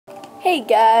Hey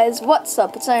guys, what's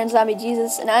up? It's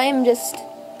SgtIRONZOMBIEJESUS, and I am just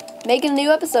making a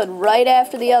new episode right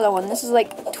after the other one. This is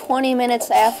like 20 minutes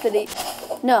after the...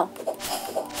 No.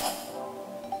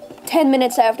 10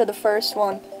 minutes after the first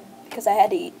one, because I had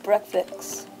to eat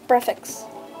breakfast.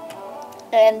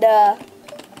 And,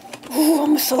 ooh,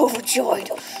 I'm so overjoyed.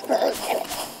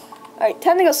 Alright,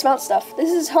 time to go smelt stuff.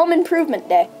 This is home improvement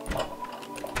day.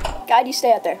 God, you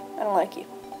stay out there. I don't like you.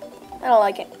 I don't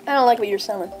like it. I don't like what you're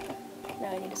selling. Now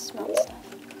I need to smelt stuff.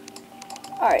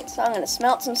 Alright, so I'm gonna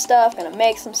smelt some stuff, gonna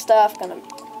make some stuff,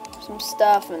 some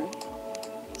stuff and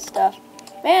stuff.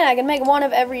 Man, I can make one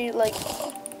of every, like...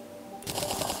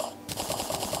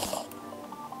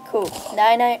 Cool.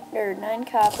 9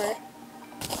 copper.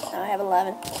 Now I have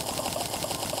 11.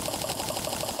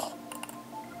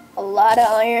 A lot of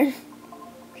iron,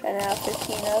 which I now have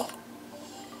 15 of.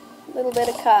 A little bit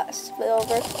of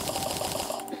silver.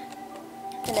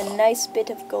 And a nice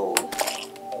bit of gold.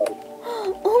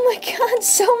 Oh my god,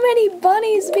 so many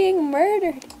bunnies being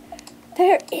murdered.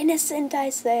 They're innocent, I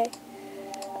say.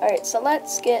 Alright, so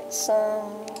let's get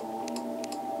some...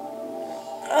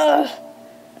 Ugh.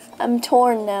 I'm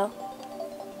torn now.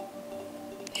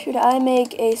 Should I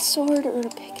make a sword or a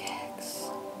pickaxe?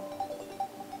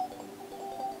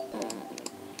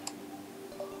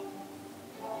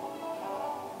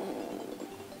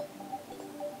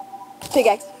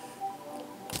 Pickaxe.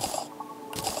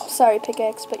 Sorry,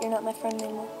 pickaxe, but you're not my friend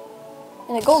anymore.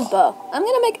 And a gold bow. I'm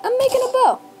making a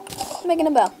bow. I'm making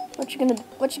a bow. What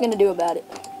you gonna do about it,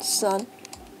 son?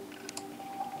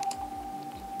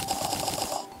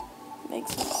 Make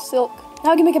some silk.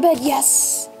 Now I can make a bed.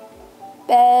 Yes.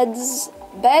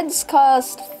 Beds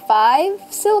cost 5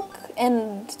 silk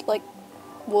and like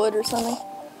wood or something.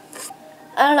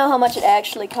 I don't know how much it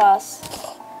actually costs,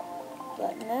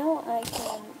 but now I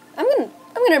can.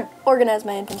 I'm gonna organize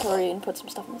my inventory and put some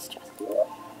stuff in this chest.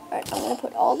 Alright, I'm gonna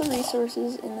put all the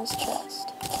resources in this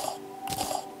chest.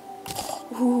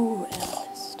 Ooh,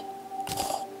 amethyst.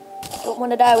 Don't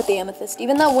want to die with the amethyst,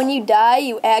 even though when you die,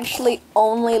 you actually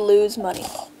only lose money.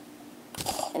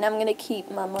 And I'm gonna keep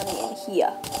my money in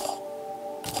here.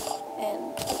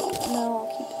 And no, I'll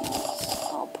keep these.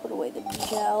 I'll put away the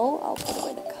gel. I'll put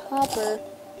away the copper.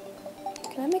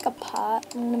 Can I make a pot?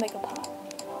 I'm gonna make a pot.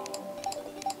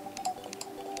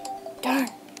 Darn,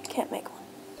 can't make one.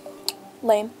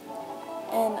 Lame.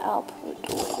 And I'll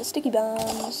put away the sticky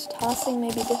bombs. Tossing may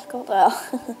be difficult. Well,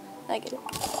 I get it.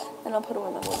 And I'll put away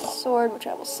my wooden sword, which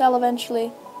I will sell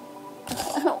eventually.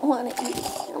 I don't want to eat it.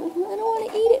 I don't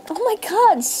want to eat it. Oh my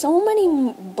god, so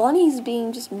many bunnies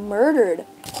being just murdered.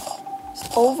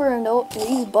 Just over and over.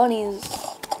 These bunnies.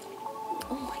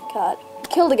 Oh my god.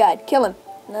 Kill the guy. Kill him.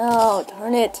 No,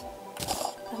 darn it.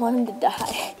 I want him to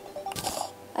die.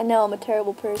 I know I'm a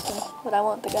terrible person, but I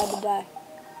want the guy to die.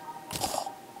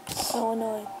 So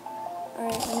annoying.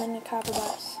 Alright, and then the copper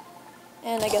bars.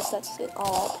 And I guess that's it,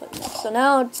 all I'll put in there. So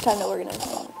now it's time to organize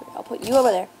my inventory. I'll put you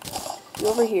over there. You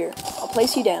over here. I'll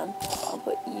place you down. I'll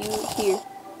put you here.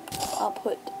 I'll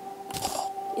put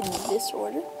in this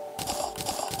order.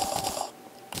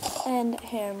 And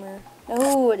hammer.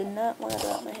 No, I did not want to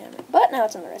drop my hammer. But now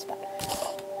it's in the right spot.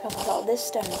 I'll put all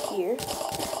this down here.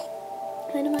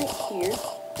 Dynamite here.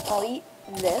 I'll eat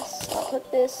this. I'll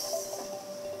put this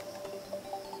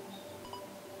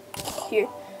here.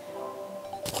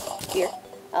 Here.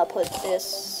 I'll put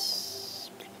this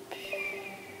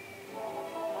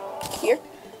here.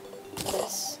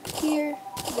 This here.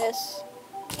 This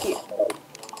here.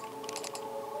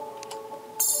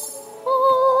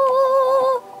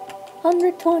 Oh,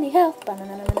 120 health.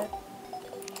 Banana.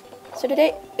 So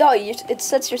today, oh, it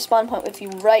sets your spawn point if you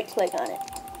right click on it.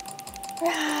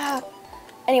 Ah.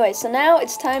 Anyway, so now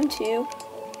it's time to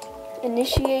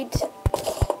initiate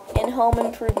in home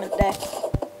improvement day.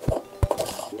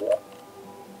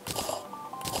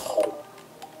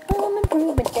 Home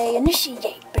improvement day,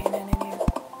 initiate.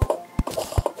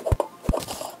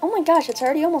 Oh my gosh, it's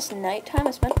already almost nighttime.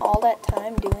 I spent all that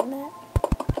time doing that.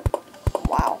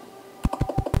 Wow.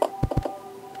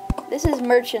 This is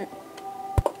merchant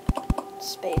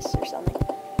space or something.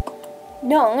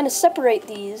 No, I'm going to separate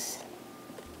these.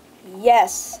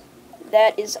 Yes,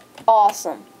 that is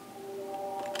awesome.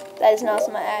 That is an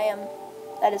awesome.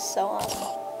 That is so awesome.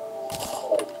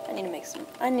 I need to make some.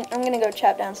 I'm gonna go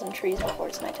chop down some trees before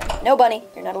it's nighttime. No, bunny,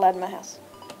 you're not allowed in my house.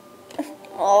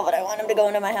 Oh, but I want him to go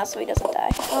into my house so he doesn't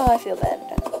die. Oh, I feel bad.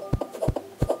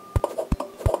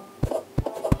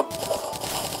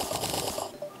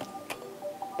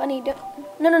 Bunny,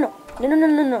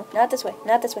 no, not this way,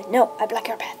 not this way. No, I block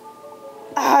your path.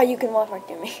 Ah, you can walk right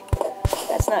through me.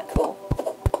 That's not cool.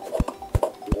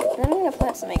 And then I'm gonna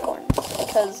plant some acorns,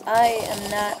 because I am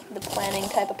not the planting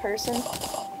type of person,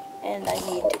 and I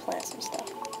need to plant some stuff.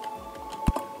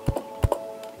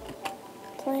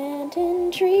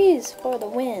 Planting trees for the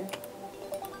win.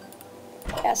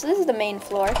 Yeah, so this is the main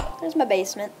floor. There's my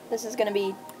basement. This is gonna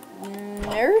be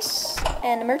nurse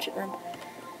and a merchant room.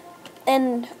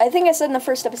 And I think I said in the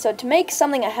first episode, to make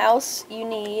something a house, you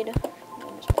need... Let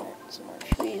me just plant some more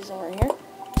trees over here.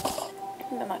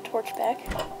 Get my torch back.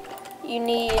 You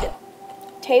need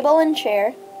table and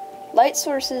chair, light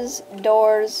sources,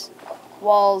 doors,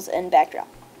 walls, and backdrop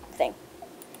thing.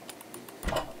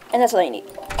 And that's all you need.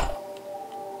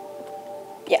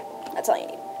 Yeah, that's all you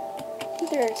need. I think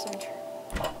there are some...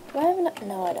 Do I have enough?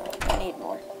 No, I don't. I need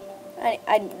more.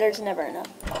 There's never enough.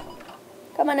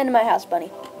 Come on into my house,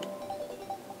 bunny.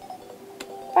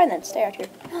 Fine then, stay out here.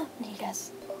 Need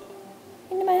us.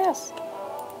 Into my house.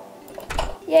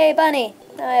 Yay, bunny!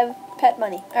 Now I have pet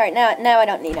bunny. Alright, now I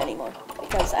don't need any more.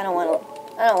 Because I don't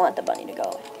want the bunny to go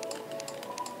away.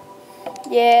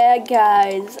 Yeah,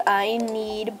 guys, I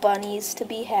need bunnies to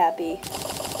be happy.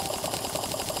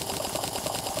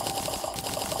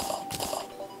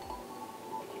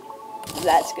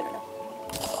 That's good enough.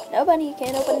 No, bunny, you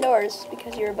can't open doors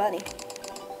because you're a bunny.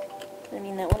 I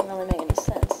mean, that wouldn't really make any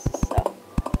sense, so.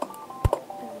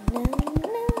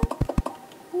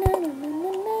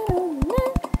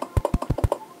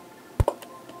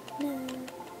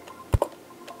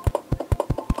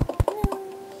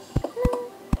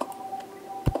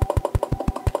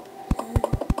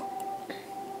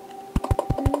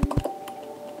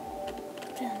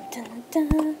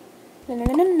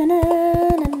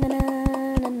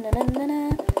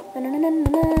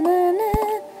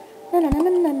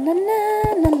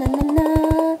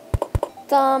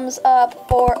 Thumbs up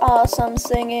for awesome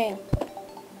singing.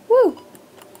 Woo!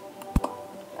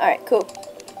 Alright, cool.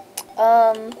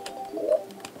 Down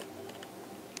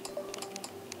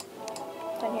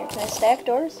here, can I stack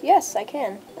doors? Yes, I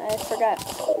can. I forgot.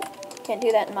 Can't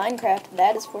do that in Minecraft.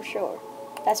 That is for sure.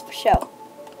 That's for sure.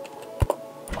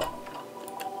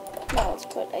 Now let's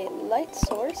put a light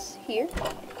source here.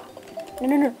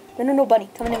 No, bunny.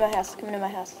 Come into my house. Come into my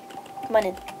house. Come on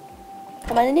in.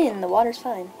 Come on in. The water's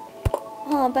fine.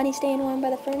 Oh, bunny staying warm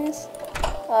by the furnace?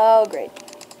 Oh, great.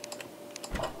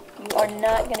 You are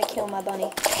not gonna kill my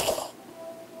bunny.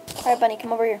 Alright, bunny,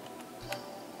 come over here.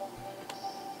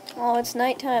 Oh, it's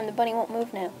nighttime. The bunny won't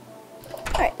move now.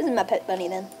 Alright, this is my pet bunny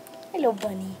then. Hello,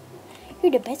 bunny.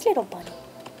 You're the best little bunny.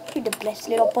 You're the best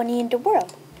little bunny in the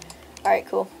world. Alright,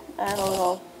 cool. I'm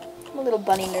a little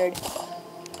bunny nerd.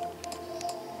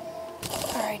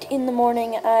 Alright, in the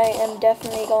morning I am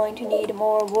definitely going to need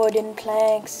more wooden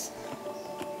planks.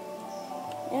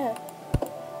 Yeah.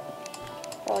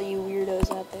 For all you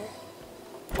weirdos out there.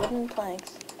 Wooden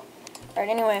planks. Alright,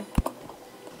 anyway.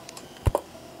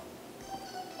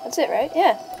 That's it, right?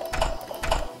 Yeah.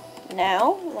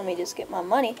 Now, let me just get my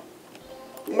money.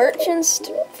 For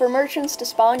merchants to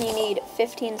spawn, you need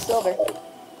 15 silver.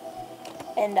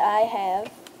 And I have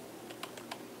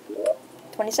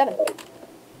 27.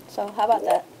 So, how about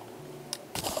that?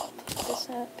 Put this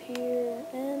up here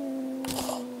and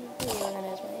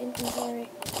reorganize my inventory.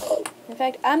 In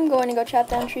fact, I'm going to go chop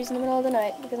down trees in the middle of the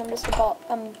night because I'm just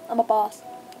I'm a boss.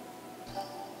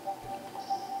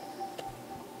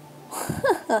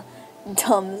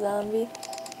 Dumb zombie.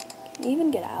 Can you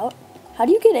even get out? How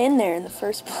do you get in there in the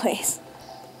first place?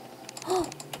 Oh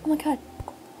my god.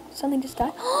 Something just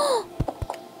died.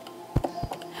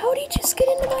 How did he just get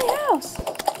into my house?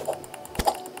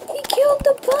 He killed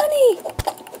the bunny!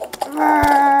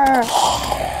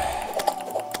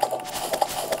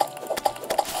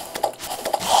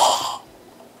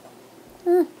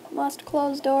 Must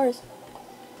close doors.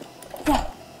 Yeah.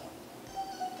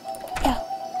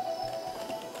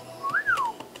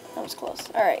 That was close.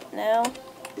 Alright, now, do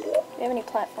we have any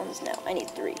platforms? No, I need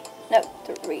 3. No,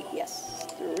 3, yes.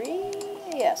 3?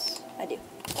 Yes, I do.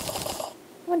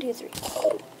 1, 2, 3.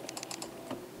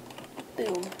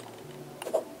 Boom.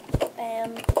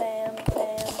 Bam, bam,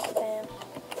 bam, bam.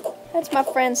 That's my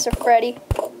friend Sir Freddy.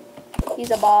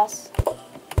 He's a boss.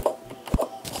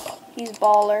 He's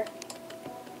baller.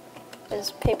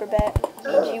 His paperback.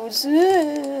 He was...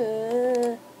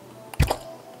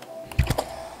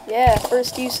 Yeah,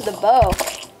 first use of the bow.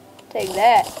 Take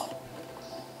that.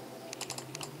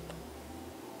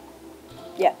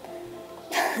 Yeah.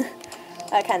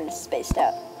 I kind of spaced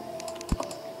out.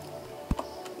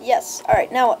 Yes.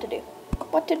 Alright, now what to do?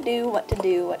 What to do.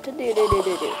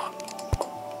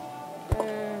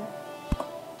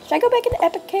 Should I go back into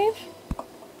Epic Cave?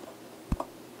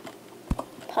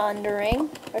 Pondering.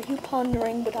 Are you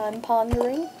pondering what I'm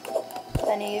pondering?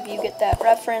 any of you get that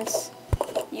reference,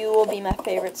 you will be my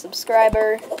favorite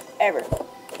subscriber ever.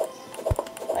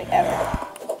 Like, ever.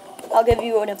 I'll give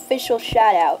you an official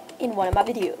shout out in one of my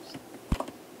videos.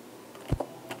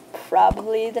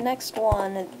 Probably the next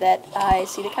one that I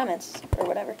see the comments, or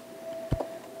whatever.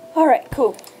 Alright,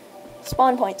 cool.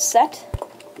 Spawn point set.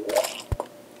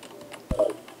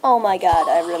 Oh my god,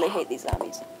 I really hate these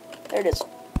zombies. They're just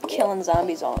killing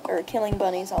zombies or killing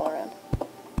bunnies all around.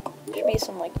 Should be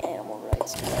some, like, animal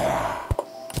rights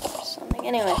or something.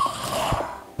 Anyway,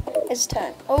 it's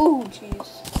time. Oh,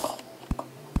 jeez.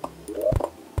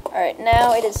 Alright,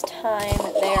 now it is time.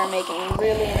 They are making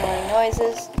really annoying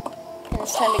noises. And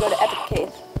it's time to go to Epic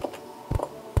Cave.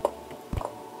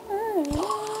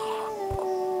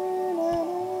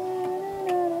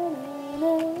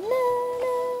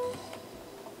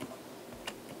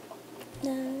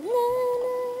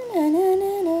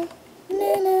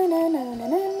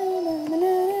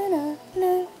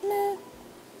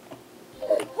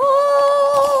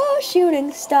 Oh,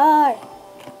 shooting star!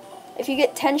 If you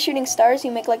get 10 shooting stars,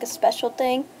 you make like a special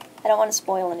thing. I don't want to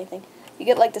spoil anything. You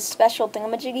get like the special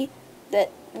thingamajiggy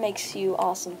that makes you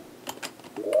awesome.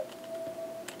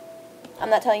 I'm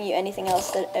not telling you anything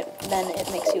else then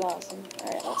it makes you awesome.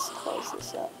 Alright, let's close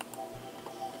this up.